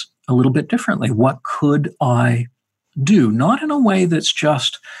things a little bit differently? What could I do? Not in a way that's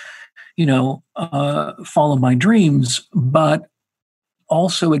just, follow my dreams, but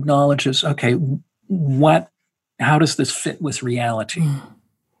also acknowledges, okay, how does this fit with reality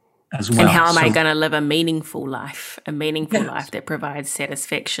as well? And how am I going to live a meaningful life life that provides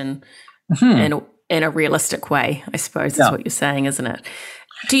satisfaction in a realistic way, I suppose is what you're saying, isn't it?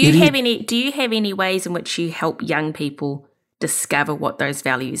 Do you have any ways in which you help young people discover what those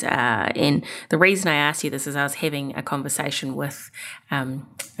values are. And the reason I asked you this is I was having a conversation with a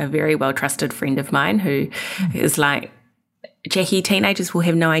very well-trusted friend of mine who is like, Jackie, teenagers will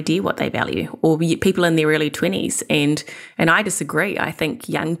have no idea what they value, or people in their early 20s. And I disagree. I think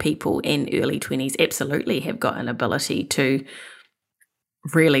young people in early 20s absolutely have got an ability to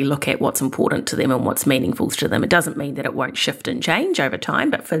really look at what's important to them and what's meaningful to them. It doesn't mean that it won't shift and change over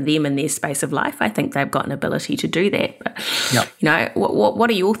time, but for them in their space of life, I think they've got an ability to do that. But, what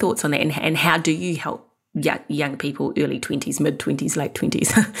are your thoughts on that, and how do you help young people, early 20s, mid-20s, late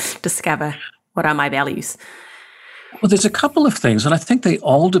 20s, discover what are my values? Well, there's a couple of things, and I think they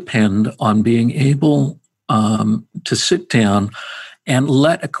all depend on being able to sit down and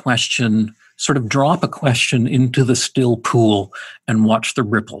let a question sort of drop a question into the still pool and watch the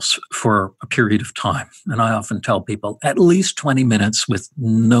ripples for a period of time. And I often tell people at least 20 minutes with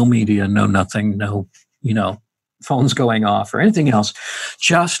no media, no nothing, no, phones going off or anything else.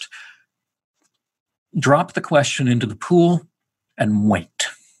 Just drop the question into the pool and wait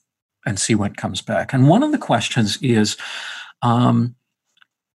and see what comes back. And one of the questions is,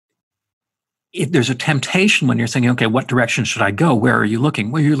 there's a temptation when you're thinking, okay, what direction should I go? Where are you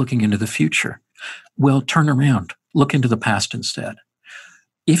looking? Well, you're looking into the future. Well, turn around. Look into the past instead.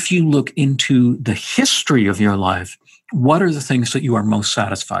 If you look into the history of your life, what are the things that you are most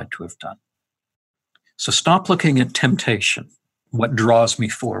satisfied to have done? So stop looking at temptation. What draws me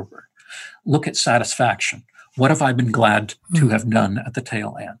forward? Look at satisfaction. What have I been glad to have done at the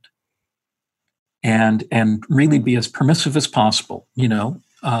tail end? And really be as permissive as possible,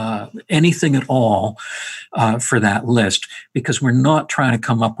 anything at all for that list, because we're not trying to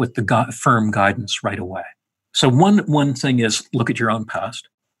come up with the firm guidance right away. So one thing is look at your own past.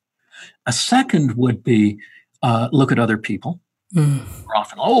 A second would be look at other people. We're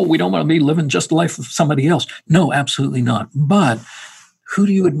often, we don't want to be living just the life of somebody else. No, absolutely not. But who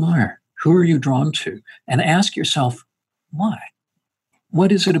do you admire? Who are you drawn to? And ask yourself, why?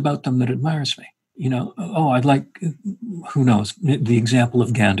 What is it about them that admires me? I'd like, who knows, the example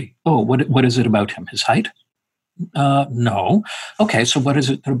of Gandhi. What is it about him? His height? No. Okay, so what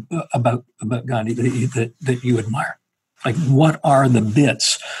is it about Gandhi that you admire? Like, what are the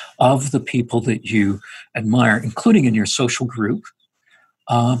bits of the people that you admire, including in your social group,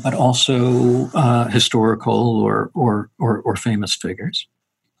 but also historical or famous figures?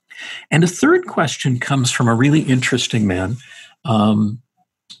 And a third question comes from a really interesting man.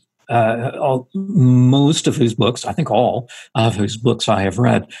 Most of whose books, I think all of whose books I have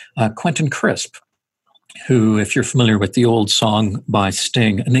read, Quentin Crisp, who, if you're familiar with the old song by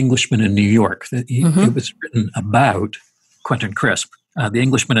Sting, An Englishman in New York, it was written about Quentin Crisp. The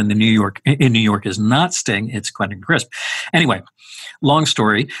Englishman in New York is not Sting, it's Quentin Crisp. Anyway, long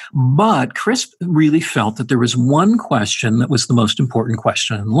story, but Crisp really felt that there was one question that was the most important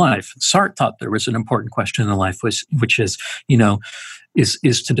question in life. Sartre thought there was an important question in life, which is,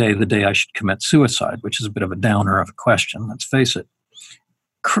 is today the day I should commit suicide, which is a bit of a downer of a question, let's face it.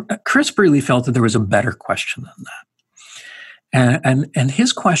 Crisp really felt that there was a better question than that. And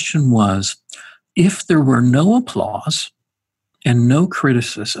his question was, if there were no applause and no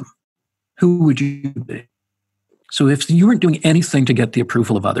criticism, who would you be? So if you weren't doing anything to get the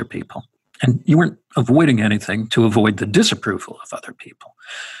approval of other people, and you weren't avoiding anything to avoid the disapproval of other people,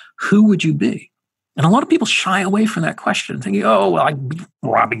 who would you be? And a lot of people shy away from that question, thinking, I'd be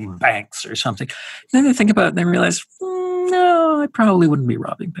robbing banks or something. Then they think about it and they realize, no, I probably wouldn't be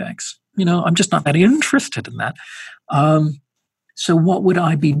robbing banks. I'm just not that interested in that. So what would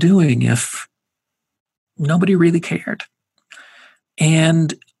I be doing if nobody really cared?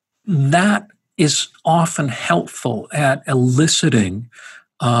 And that is often helpful at eliciting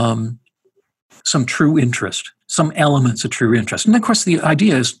some true interest, some elements of true interest. And of course, the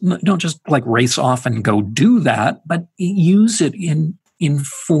idea is don't just like race off and go do that, but use it in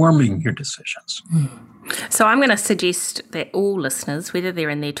informing your decisions. So I'm going to suggest that all listeners, whether they're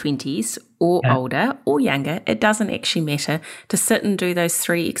in their 20s or older or younger, it doesn't actually matter, to sit and do those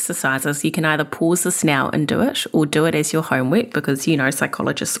 3 exercises. You can either pause this now and do it, or do it as your homework, because,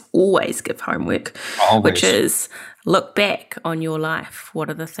 psychologists always give homework, which is look back on your life.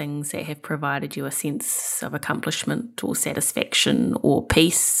 What are the things that have provided you a sense of accomplishment or satisfaction or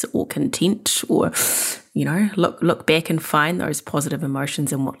peace or content, or, look back and find those positive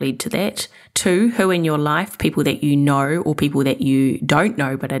emotions and what led to that. 2, who in your life, people that you know or people that you don't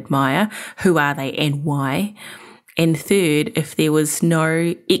know but admire, who are they and why? And 3rd, if there was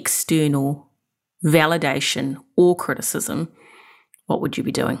no external validation or criticism, what would you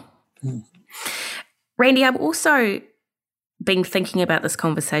be doing? Randy, I'm also been thinking about this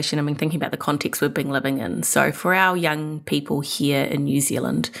conversation, I've been thinking about the context we've been living in. So for our young people here in New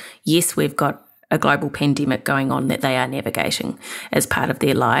Zealand, yes, we've got a global pandemic going on that they are navigating as part of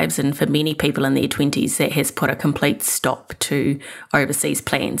their lives. And for many people in their 20s, that has put a complete stop to overseas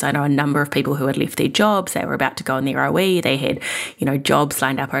plans. I know a number of people who had left their jobs, they were about to go on their OE, they had, jobs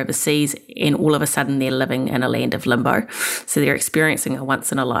lined up overseas, and all of a sudden they're living in a land of limbo. So they're experiencing a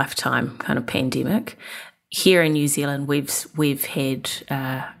once in a lifetime kind of pandemic. Here in New Zealand, we've had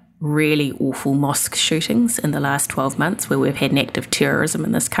really awful mosque shootings in the last 12 months, where we've had an act of terrorism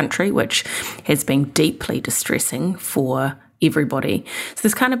in this country, which has been deeply distressing for everybody. So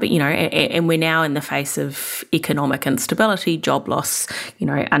there's kind of, and we're now in the face of economic instability, job loss,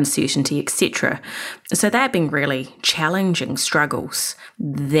 uncertainty, etc. So they've been really challenging struggles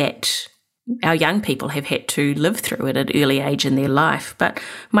that our young people have had to live through at an early age in their life. But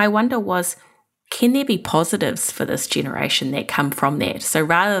my wonder was, can there be positives for this generation that come from that? So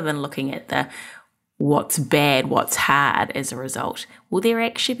rather than looking at the what's bad, what's hard as a result, will there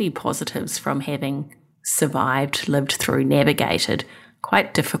actually be positives from having survived, lived through, navigated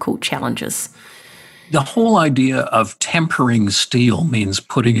quite difficult challenges? The whole idea of tempering steel means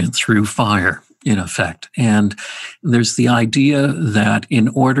putting it through fire, in effect. And there's the idea that in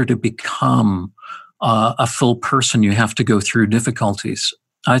order to become a full person, you have to go through difficulties.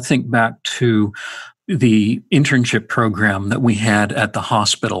 I think back to the internship program that we had at the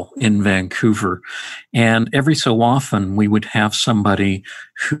hospital in Vancouver. And every so often we would have somebody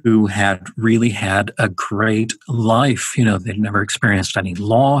who had really had a great life. They'd never experienced any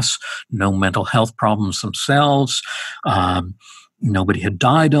loss, no mental health problems themselves. Nobody had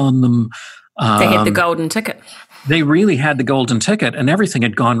died on them. They had the golden ticket. They really had the golden ticket, and everything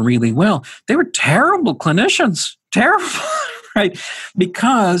had gone really well. They were terrible clinicians, terrible. Right,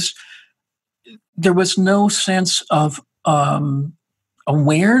 because there was no sense of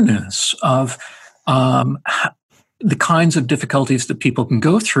awareness of the kinds of difficulties that people can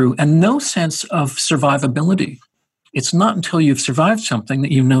go through, and no sense of survivability. It's not until you've survived something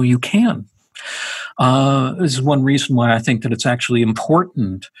that you know you can. This is one reason why I think that it's actually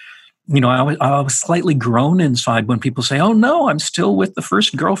important. I was slightly grown inside when people say, "Oh no, I'm still with the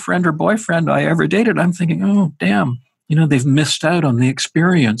first girlfriend or boyfriend I ever dated." I'm thinking, "Oh damn." They've missed out on the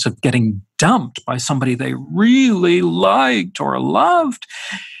experience of getting dumped by somebody they really liked or loved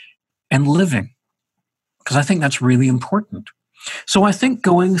and living. Because I think that's really important. So I think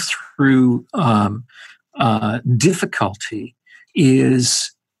going through difficulty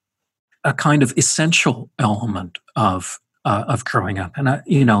is a kind of essential element of growing up. And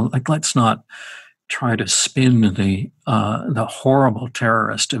let's not try to spin the horrible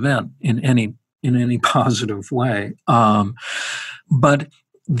terrorist event in any positive way. But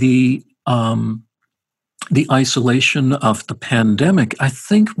the isolation of the pandemic, I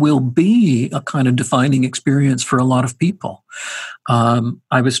think, will be a kind of defining experience for a lot of people.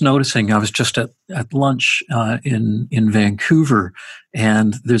 I was noticing, I was just at lunch in Vancouver,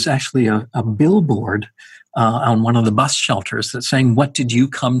 and there's actually a billboard on one of the bus shelters that's saying, "What did you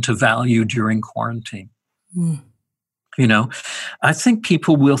come to value during quarantine?" Mm. I think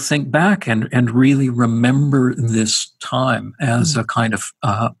people will think back and really remember this time as a kind of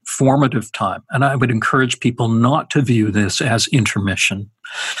formative time. And I would encourage people not to view this as intermission,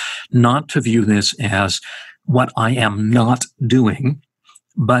 not to view this as what I am not doing,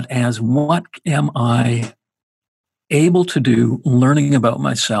 but as what am I able to do, learning about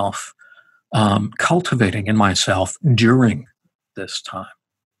myself, cultivating in myself during this time.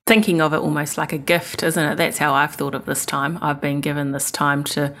 Thinking of it almost like a gift, isn't it? That's how I've thought of this time. I've been given this time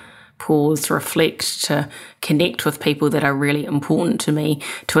to pause, reflect, to connect with people that are really important to me,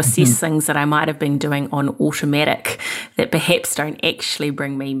 to assess things that I might have been doing on automatic that perhaps don't actually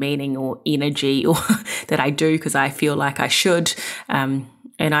bring me meaning or energy, or that I do because I feel like I should. And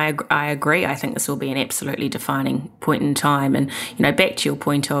I agree. I think this will be an absolutely defining point in time. And, back to your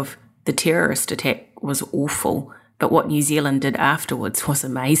point of the terrorist attack was awful, but what New Zealand did afterwards was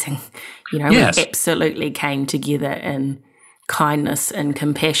amazing. Yes. We absolutely came together in kindness and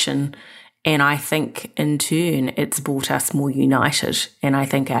compassion. And I think in turn, it's brought us more united. And I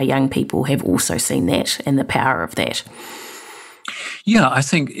think our young people have also seen that and the power of that. Yeah, I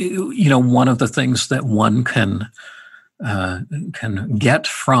think, one of the things that one can get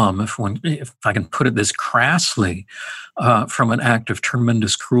from, if I can put it this crassly, from an act of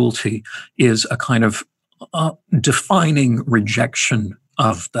tremendous cruelty, is a kind of defining rejection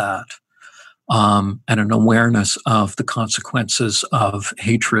of that, and an awareness of the consequences of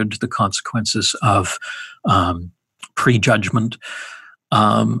hatred, the consequences of prejudgment,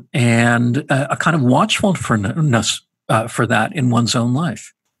 and a kind of watchfulness for that in one's own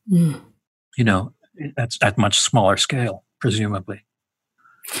life. Mm. You know, that's at much smaller scale, presumably.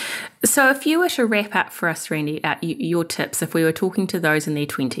 So if you were to wrap up for us, Randy, your tips, if we were talking to those in their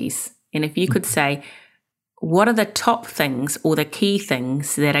 20s, and if you could say, what are the top things or the key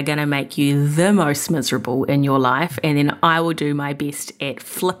things that are going to make you the most miserable in your life? And then I will do my best at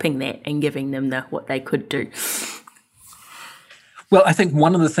flipping that and giving them what they could do. Well, I think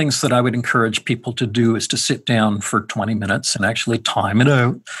one of the things that I would encourage people to do is to sit down for 20 minutes and actually time it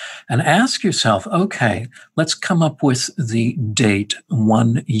out and ask yourself, okay, let's come up with the date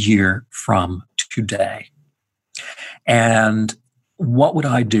 1 year from today. And what would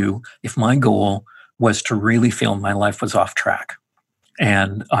I do if my goal was to really feel my life was off track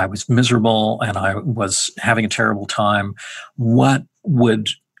and I was miserable and I was having a terrible time? What would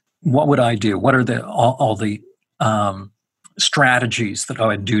I do? What are all the strategies that I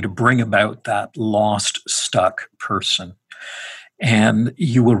would do to bring about that lost, stuck person? And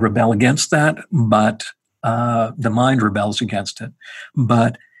you will rebel against that, but the mind rebels against it.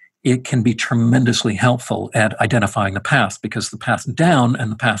 But it can be tremendously helpful at identifying the path, because the path down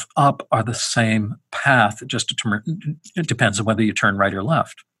and the path up are the same path. It depends on whether you turn right or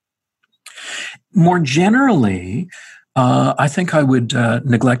left. More generally, I think I would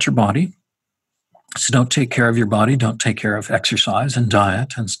neglect your body. So don't take care of your body. Don't take care of exercise and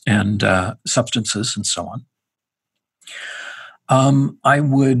diet and substances and so on. I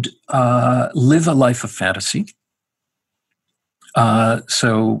would live a life of fantasy.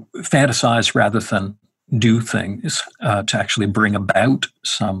 So fantasize rather than do things to actually bring about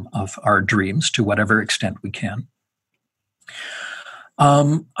some of our dreams to whatever extent we can.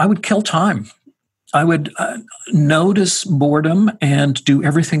 I would kill time. I would notice boredom and do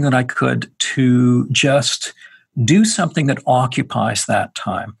everything that I could to just do something that occupies that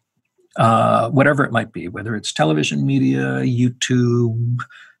time, whatever it might be, whether it's television media, YouTube,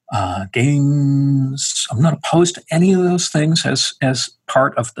 games. I'm not opposed to any of those things as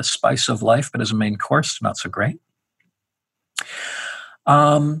part of the spice of life, but as a main course, not so great.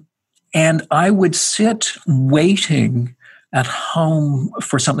 And I would sit waiting at home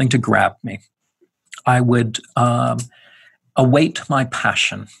for something to grab me. I would await my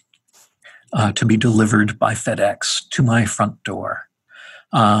passion to be delivered by FedEx to my front door,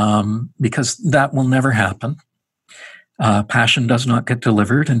 because that will never happen. Passion does not get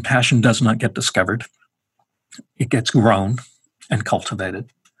delivered, and passion does not get discovered. It gets grown and cultivated.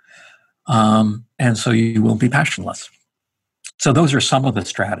 And so you will be passionless. So those are some of the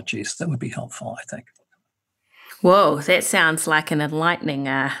strategies that would be helpful, I think. Whoa, that sounds like an enlightening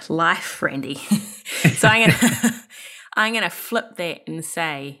life, Randy. So I'm gonna flip that and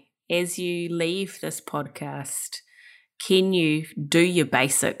say, as you leave this podcast, can you do your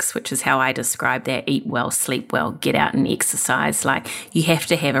basics, which is how I describe that: eat well, sleep well, get out and exercise. Like, you have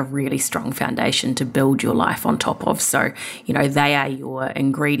to have a really strong foundation to build your life on top of. So, they are your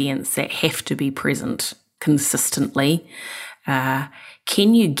ingredients that have to be present consistently.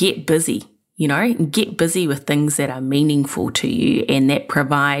 Can you get busy? Get busy with things that are meaningful to you and that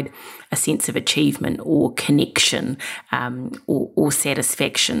provide a sense of achievement or connection or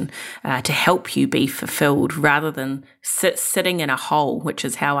satisfaction to help you be fulfilled, rather than sitting in a hole, which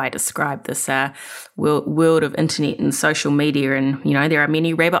is how I describe this world of internet and social media. And, there are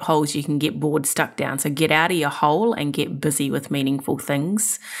many rabbit holes you can get bored, stuck down. So get out of your hole and get busy with meaningful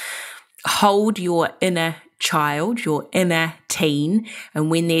things. Hold your inner child, your inner teen, and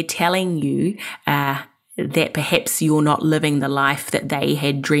when they're telling you that perhaps you're not living the life that they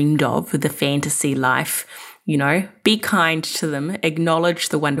had dreamed of, the fantasy life, be kind to them, acknowledge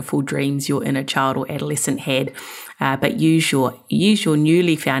the wonderful dreams your inner child or adolescent had, but use your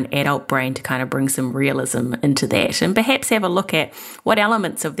newly found adult brain to kind of bring some realism into that, and perhaps have a look at what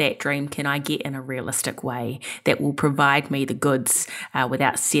elements of that dream can I get in a realistic way that will provide me the goods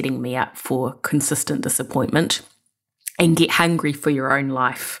without setting me up for consistent disappointment. And get hungry for your own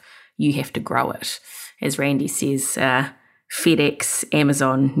life. You have to grow it. As Randy says, FedEx,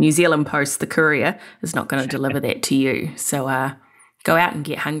 Amazon, New Zealand Post, the courier is not going to deliver that to you. So go out and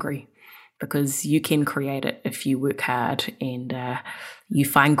get hungry, because you can create it if you work hard and you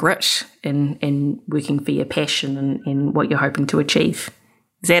find grit in working for your passion and what you're hoping to achieve.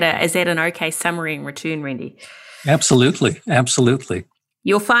 Is that an okay summary in return, Randy? Absolutely. Absolutely.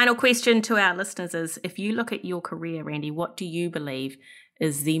 Your final question to our listeners is, if you look at your career, Randy, what do you believe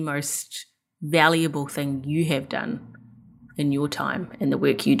is the most valuable thing you have done in your time and the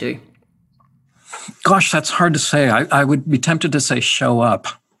work you do? Gosh, that's hard to say. I would be tempted to say show up.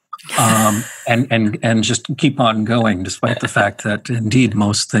 and just keep on going, despite the fact that indeed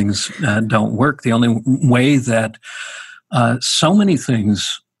most things don't work. The only way that so many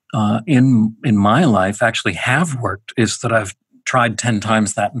things in my life actually have worked is that I've tried 10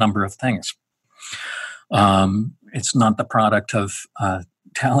 times that number of things. It's not the product of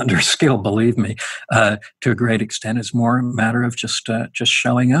talent or skill, believe me. To a great extent, it's more a matter of just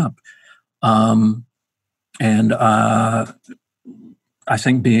showing up. And I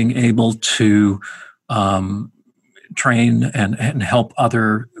think being able to train and help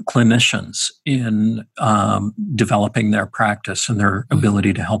other clinicians in developing their practice and their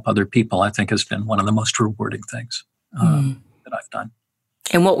ability to help other people, I think has been one of the most rewarding things that I've done.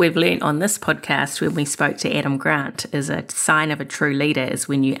 And what we've learned on this podcast when we spoke to Adam Grant is a sign of a true leader is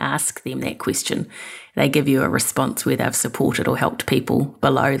when you ask them that question, they give you a response where they've supported or helped people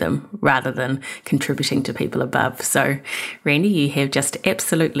below them rather than contributing to people above. So, Randy, you have just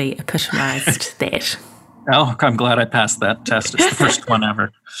absolutely epitomised that. Oh, I'm glad I passed that test. It's the first one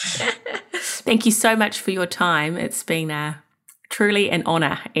ever. Thank you so much for your time. It's been truly an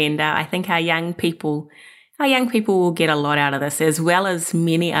honour, and I think our young people will get a lot out of this, as well as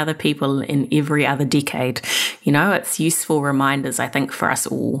many other people in every other decade. You know, it's useful reminders, I think, for us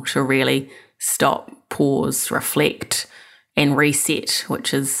all to really stop, pause, reflect, and reset,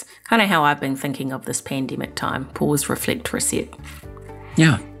 which is kind of how I've been thinking of this pandemic time. Pause, reflect, reset.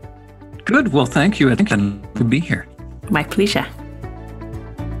 Yeah. Good. Well, thank you. I think I'm good to be here. My pleasure.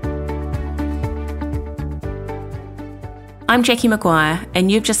 I'm Jackie Maguire,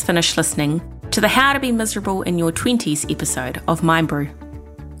 and you've just finished listening to the How to Be Miserable in Your 20s episode of Mind Brew.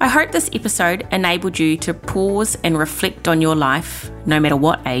 I hope this episode enabled you to pause and reflect on your life, no matter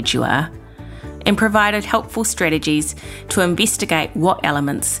what age you are, and provided helpful strategies to investigate what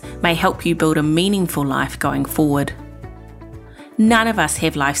elements may help you build a meaningful life going forward. None of us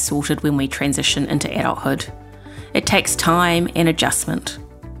have life sorted when we transition into adulthood. It takes time and adjustment.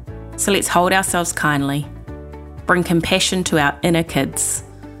 So let's hold ourselves kindly, bring compassion to our inner kids,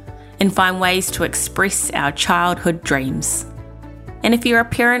 and find ways to express our childhood dreams. And if you're a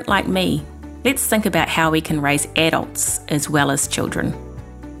parent like me, let's think about how we can raise adults as well as children.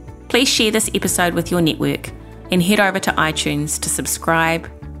 Please share this episode with your network and head over to iTunes to subscribe,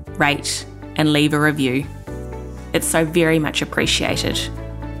 rate, and leave a review. It's so very much appreciated.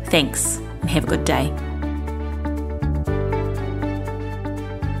 Thanks, and have a good day.